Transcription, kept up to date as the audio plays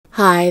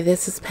Hi,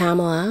 this is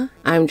Pamela.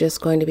 I'm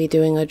just going to be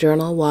doing a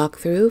journal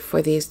walkthrough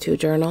for these two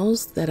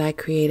journals that I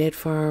created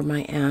for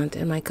my aunt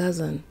and my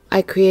cousin.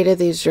 I created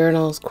these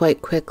journals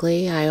quite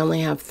quickly. I only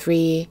have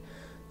 3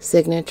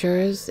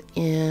 signatures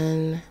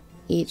in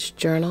each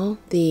journal.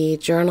 The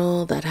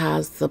journal that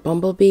has the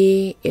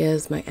bumblebee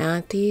is my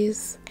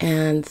auntie's,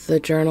 and the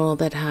journal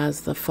that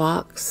has the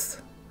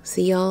fox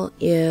seal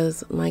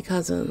is my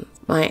cousin's.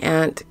 My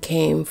aunt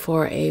came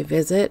for a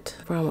visit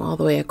from all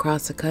the way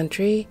across the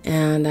country,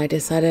 and I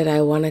decided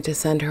I wanted to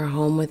send her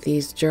home with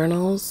these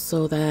journals,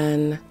 so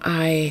then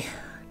I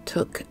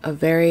took a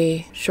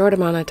very short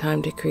amount of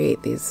time to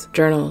create these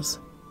journals.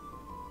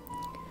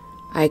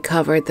 I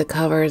covered the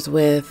covers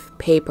with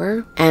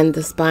paper, and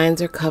the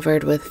spines are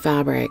covered with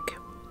fabric.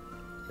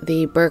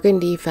 The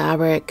burgundy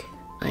fabric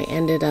I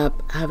ended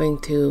up having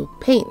to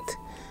paint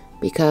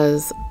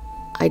because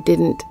I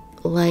didn't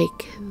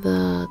like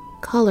the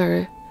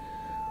color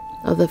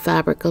of the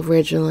fabric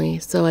originally,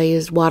 so I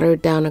used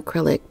watered down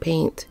acrylic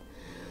paint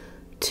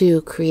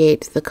to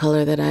create the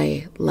color that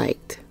I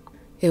liked.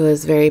 It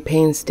was very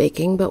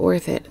painstaking but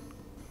worth it.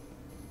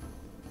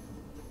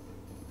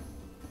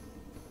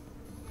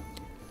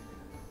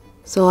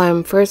 So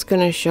I'm first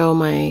going to show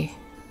my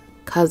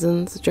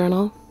cousin's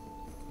journal.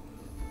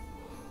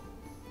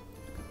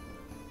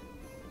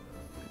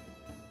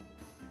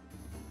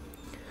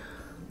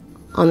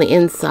 On the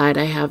inside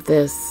I have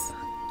this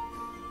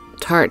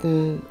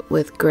tartan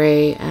with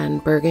gray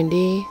and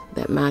burgundy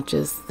that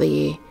matches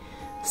the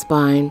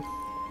spine.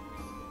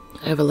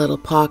 I have a little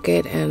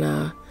pocket and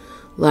a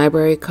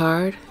library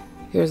card.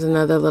 Here's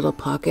another little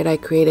pocket I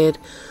created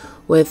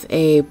with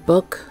a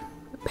book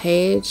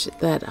page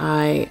that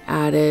I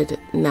added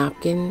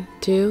napkin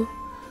to,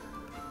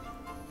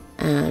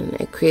 and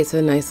it creates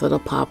a nice little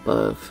pop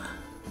of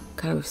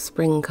kind of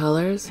spring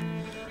colors.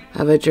 I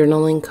have a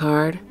journaling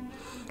card.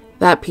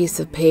 That piece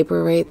of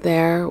paper right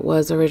there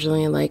was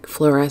originally like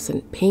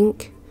fluorescent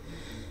pink,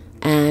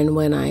 and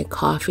when I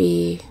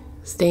coffee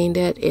stained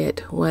it,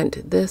 it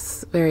went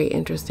this very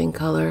interesting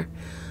color.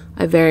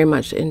 I very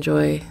much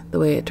enjoy the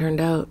way it turned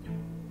out.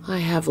 I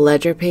have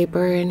ledger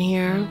paper in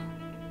here,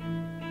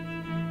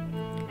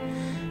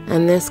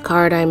 and this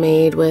card I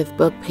made with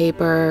book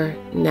paper,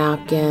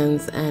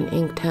 napkins, and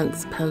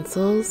Inktense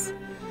pencils.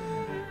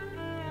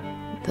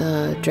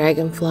 The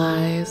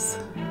dragonflies.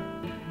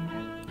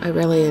 I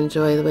really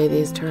enjoy the way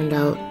these turned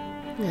out.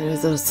 And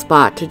there's a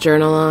spot to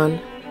journal on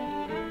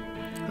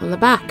the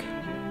back.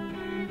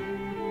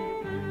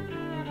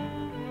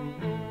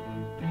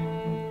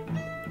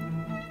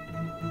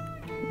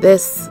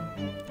 This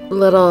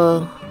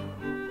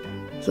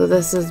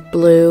is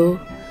blue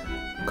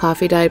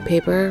coffee dyed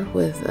paper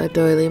with a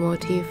doily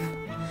motif.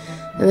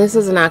 And this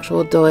is an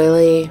actual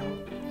doily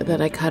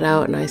that I cut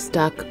out and I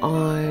stuck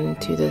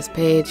onto this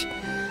page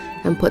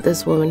and put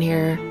this woman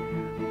here,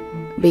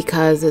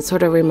 because it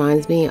sort of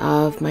reminds me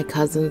of my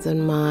cousins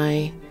and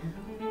my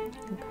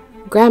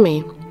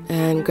Grammy.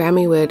 And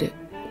Grammy would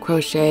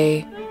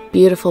crochet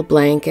beautiful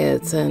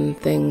blankets and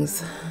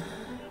things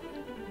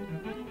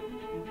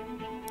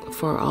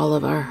for all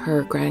of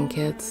her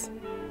grandkids.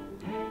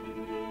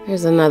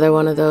 Here's another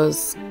one of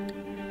those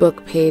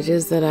book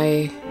pages that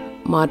I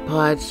Mod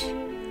Podge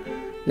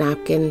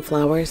napkin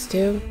flowers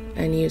to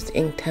and used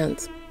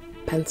Inktense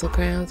pencil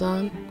crayons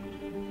on.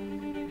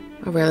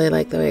 I really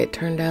like the way it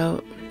turned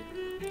out.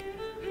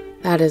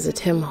 That is a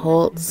Tim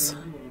Holtz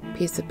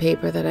piece of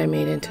paper that I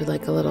made into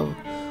like a little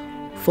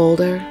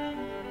folder.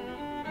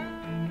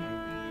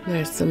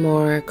 There's some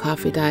more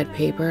coffee dyed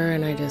paper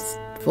and I just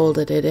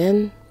folded it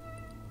in.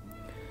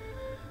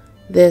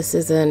 This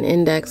is an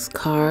index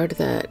card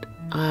that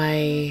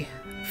I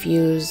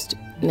fused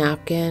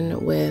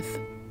napkin with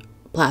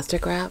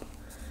plastic wrap.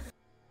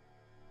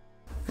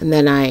 And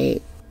then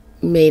I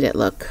made it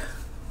look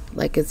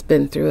like it's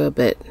been through a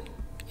bit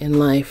in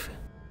life.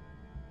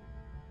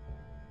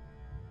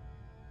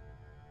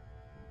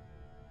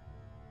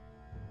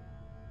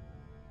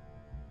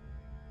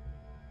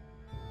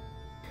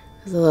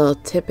 There's a little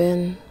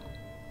tip-in.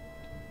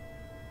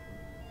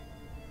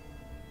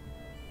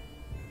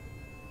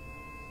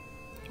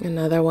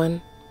 Another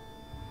one.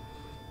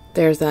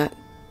 There's that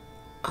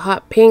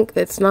hot pink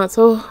that's not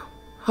so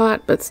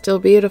hot but still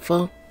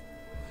beautiful.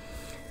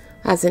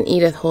 That's an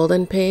Edith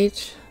Holden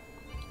page.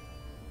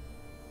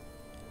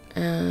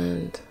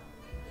 And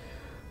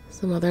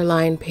some other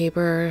lined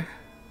paper.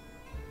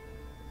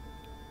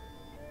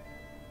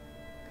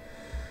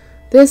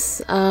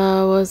 This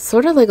was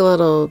sort of like a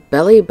little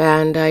belly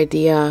band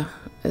idea.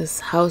 This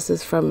house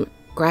is from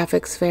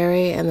Graphics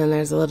Fairy, and then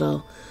there's a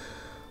little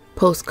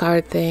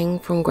postcard thing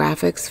from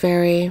Graphics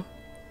Fairy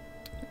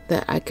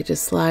that I could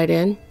just slide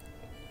in.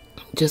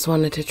 Just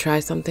wanted to try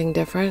something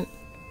different.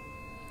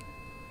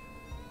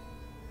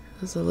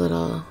 There's a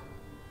little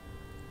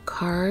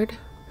card.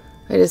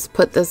 I just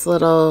put this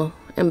little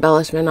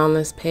embellishment on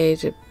this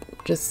page. It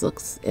just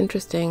looks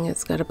interesting.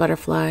 It's got a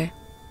butterfly.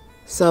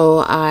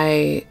 So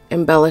I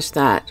embellished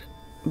that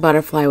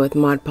butterfly with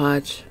Mod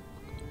Podge.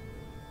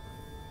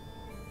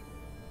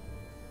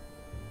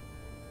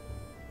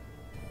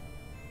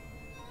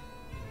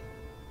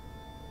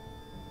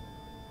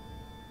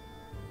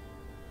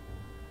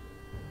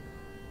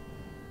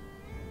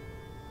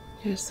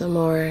 Here's some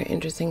more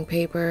interesting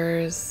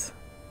papers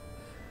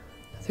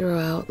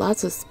throughout.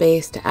 Lots of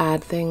space to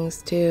add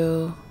things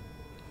to.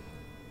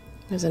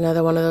 There's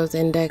another one of those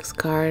index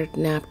card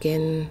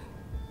napkin.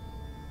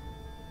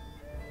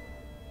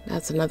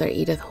 That's another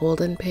Edith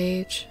Holden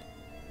page.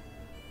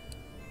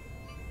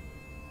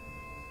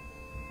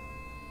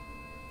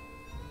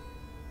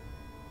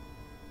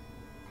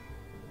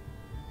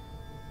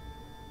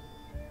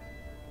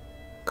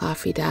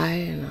 Coffee dye,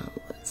 and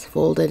let's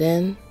fold it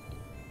in.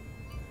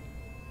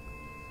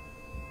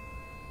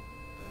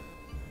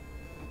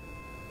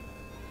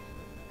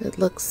 It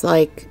looks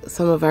like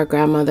some of our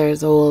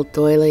grandmother's old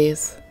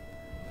doilies.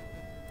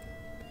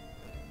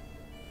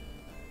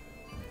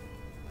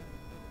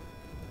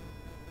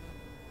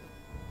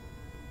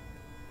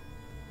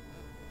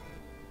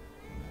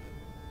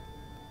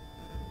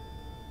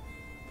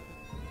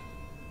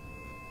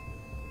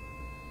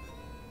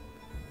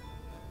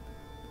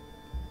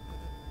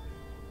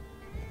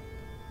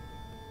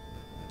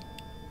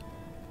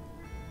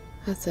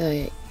 That's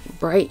a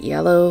bright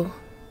yellow.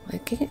 I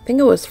think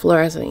it was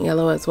fluorescent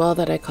yellow as well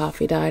that I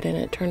coffee dyed, and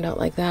it turned out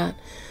like that.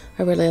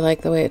 I really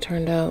like the way it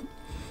turned out.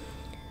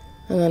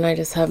 And then I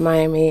just have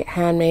my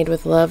handmade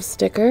with love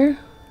sticker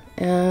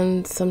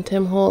and some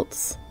Tim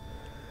Holtz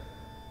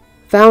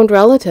found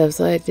relatives.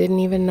 I didn't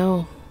even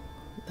know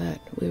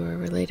that we were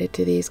related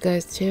to these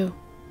guys too.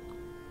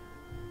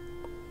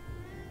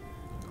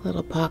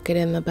 Little pocket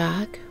in the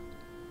back.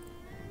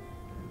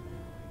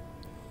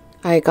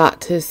 I got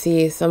to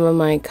see some of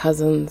my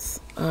cousins.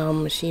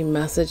 She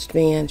messaged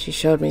me and she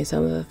showed me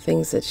some of the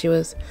things that she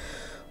was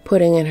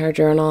putting in her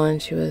journal,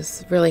 and she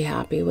was really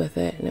happy with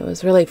it. And it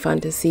was really fun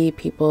to see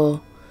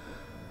people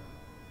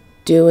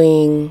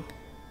doing,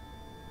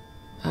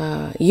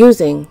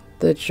 using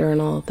the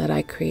journal that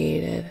I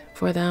created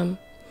for them.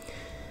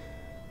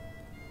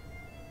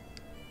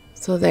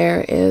 So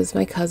there is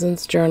my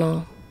cousin's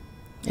journal.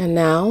 And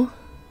now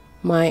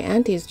my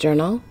auntie's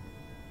journal.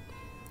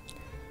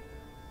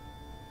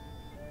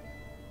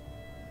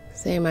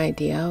 Same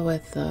idea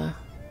with the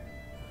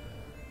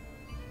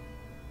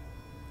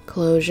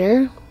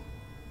closure,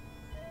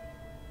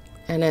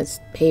 and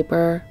it's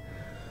paper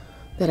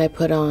that I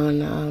put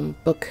on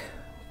book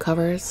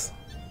covers,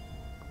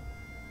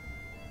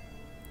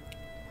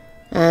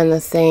 and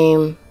the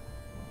same,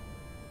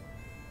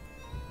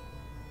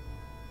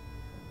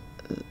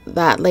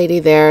 that lady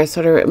there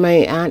sort of,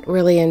 my aunt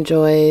really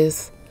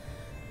enjoys,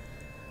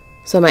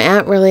 so my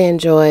aunt really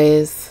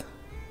enjoys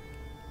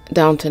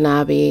Downton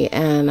Abbey,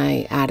 and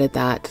I added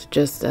that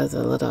just as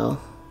a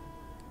little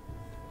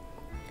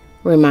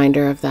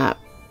reminder of that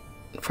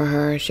for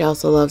her. She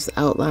also loves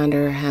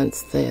Outlander,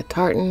 hence the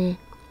tartan.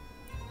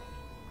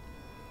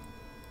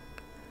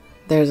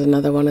 There's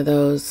another one of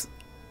those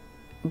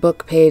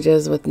book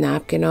pages with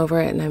napkin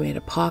over it, and I made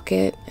a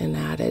pocket and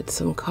added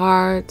some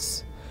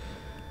cards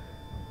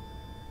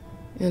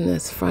in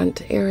this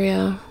front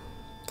area.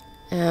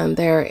 And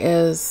there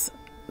is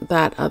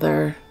that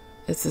other,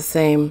 it's the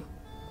same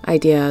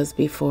idea as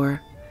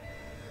before.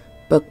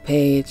 Book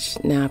page,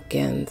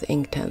 napkins,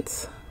 ink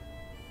tints,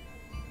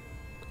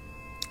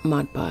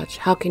 Mod Podge.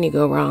 How can you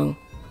go wrong?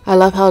 I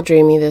love how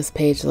dreamy this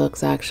page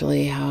looks,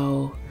 actually.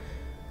 How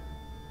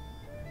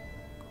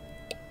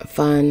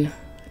fun.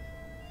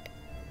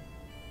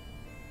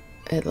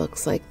 It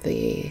looks like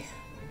the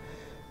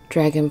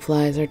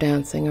dragonflies are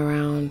dancing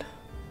around.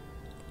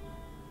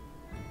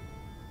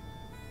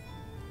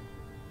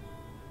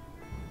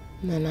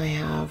 And then I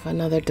have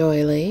another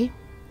doily.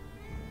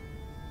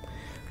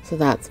 So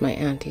that's my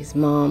auntie's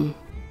mom.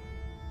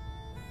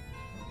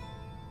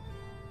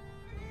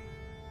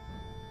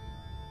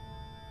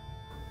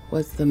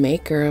 Was the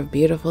maker of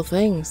beautiful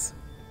things.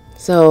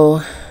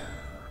 So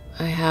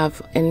I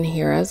have in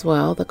here as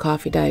well the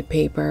coffee dyed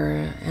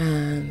paper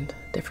and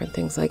different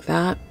things like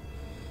that.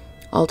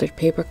 Altered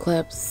paper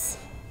clips.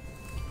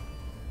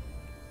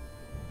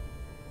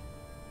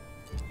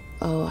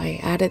 Oh, I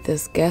added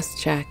this guest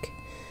check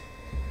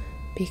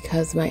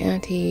because my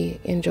auntie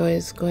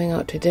enjoys going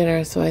out to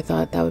dinner, so I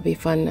thought that would be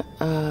fun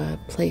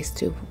place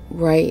to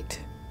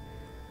write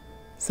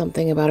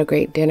something about a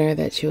great dinner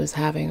that she was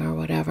having or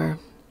whatever.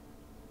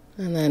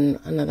 And then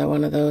another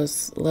one of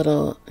those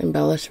little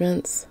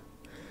embellishments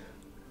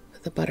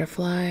with a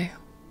butterfly.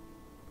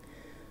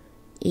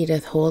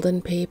 Edith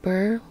Holden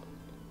paper.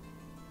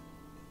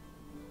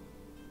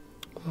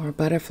 More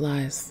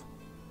butterflies.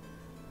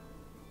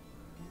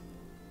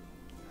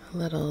 A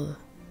little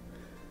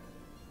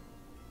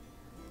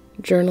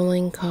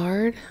journaling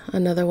card,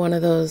 another one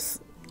of those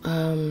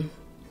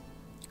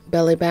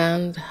belly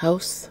band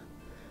house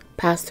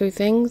pass-through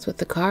things with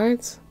the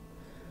cards.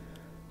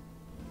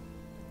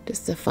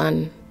 Just a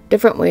fun,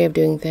 different way of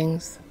doing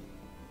things.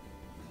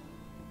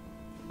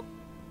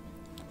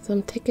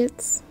 Some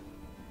tickets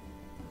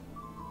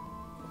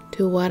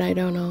to what, I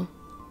don't know.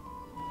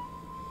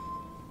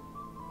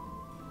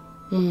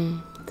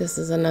 This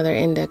is another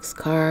index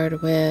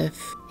card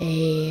with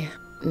a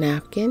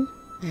napkin,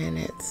 and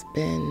it's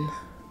been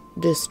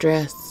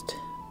distressed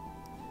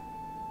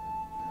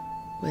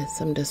with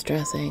some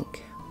distress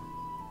ink.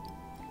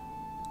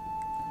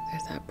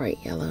 There's that bright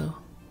yellow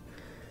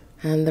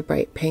and the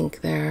bright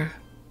pink there.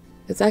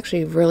 It's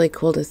actually really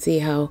cool to see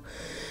how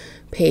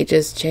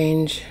pages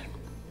change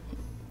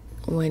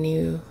when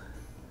you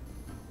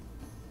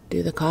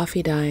do the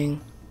coffee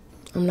dyeing.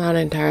 I'm not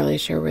entirely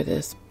sure where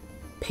this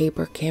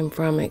paper came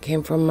from. It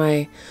came from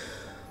my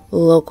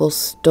local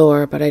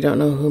store, but I don't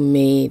know who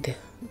made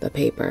the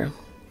paper.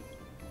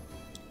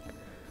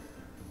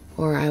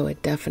 Or I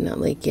would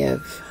definitely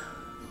give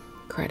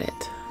credit.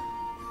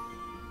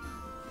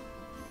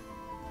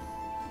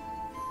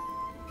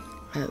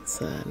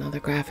 That's another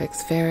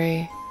graphics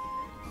fairy.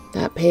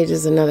 That page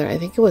is another, I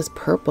think it was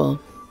purple.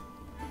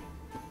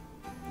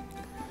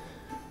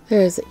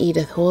 There's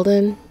Edith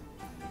Holden.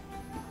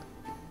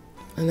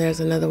 And there's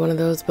another one of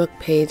those book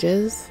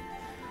pages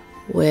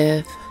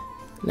with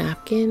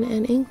napkin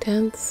and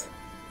Inktense.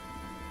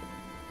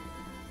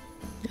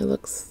 It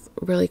looks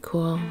really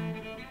cool.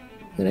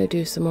 I'm gonna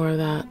do some more of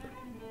that.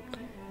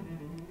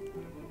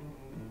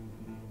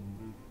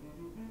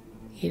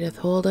 Edith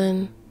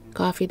Holden,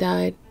 coffee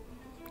dyed,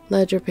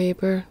 ledger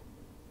paper.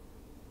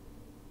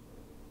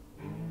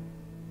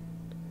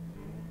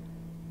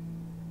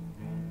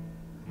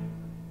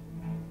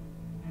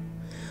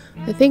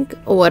 I think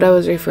what I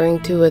was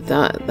referring to with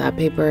that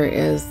paper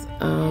is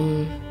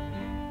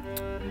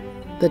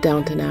the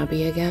Downton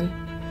Abbey again.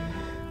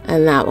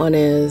 And that one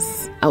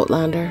is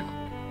Outlander.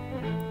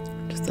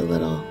 Just a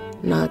little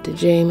nod to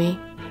Jamie.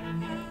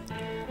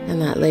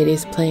 And that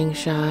lady's playing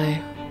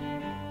shy.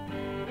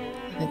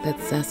 I think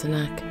that's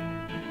Sassenach.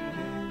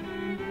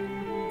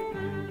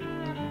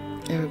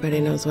 Everybody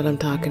knows what I'm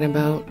talking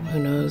about. Who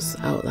knows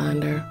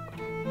Outlander?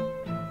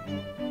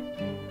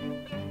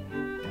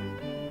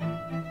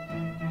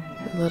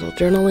 A little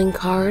journaling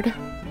card.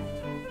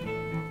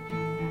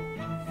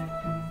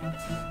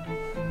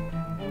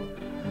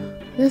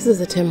 This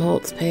is a Tim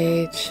Holtz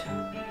page.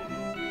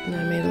 And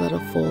I made a little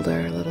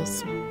folder, a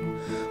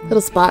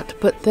little spot to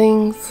put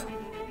things.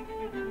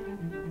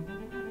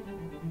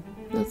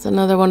 That's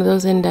another one of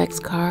those index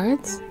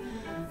cards.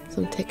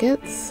 Some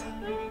tickets.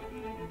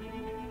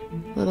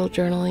 Little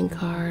journaling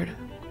card.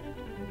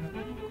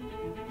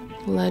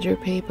 Ledger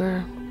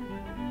paper.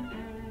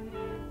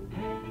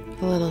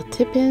 A little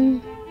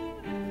tip-in.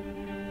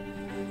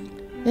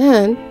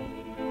 And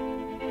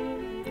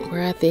we're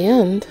at the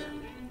end.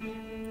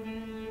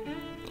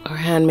 Our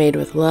handmade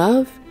with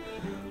love.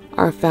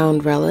 Our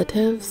found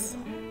relatives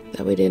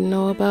that we didn't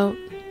know about.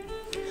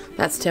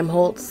 That's Tim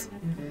Holtz.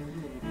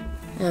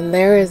 And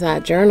there is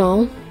that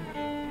journal.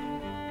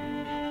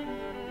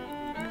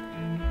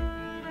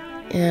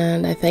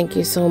 And I thank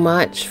you so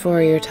much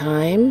for your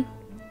time.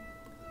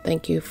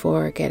 Thank you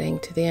for getting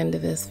to the end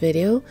of this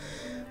video.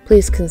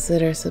 Please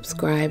consider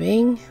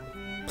subscribing.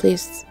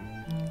 Please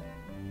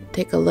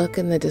take a look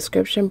in the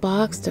description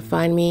box to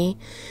find me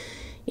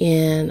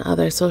in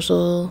other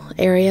social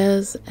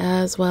areas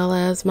as well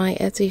as my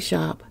Etsy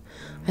shop.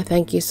 I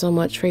thank you so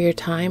much for your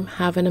time.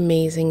 Have an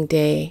amazing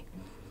day.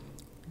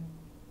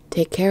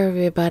 Take care,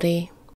 everybody.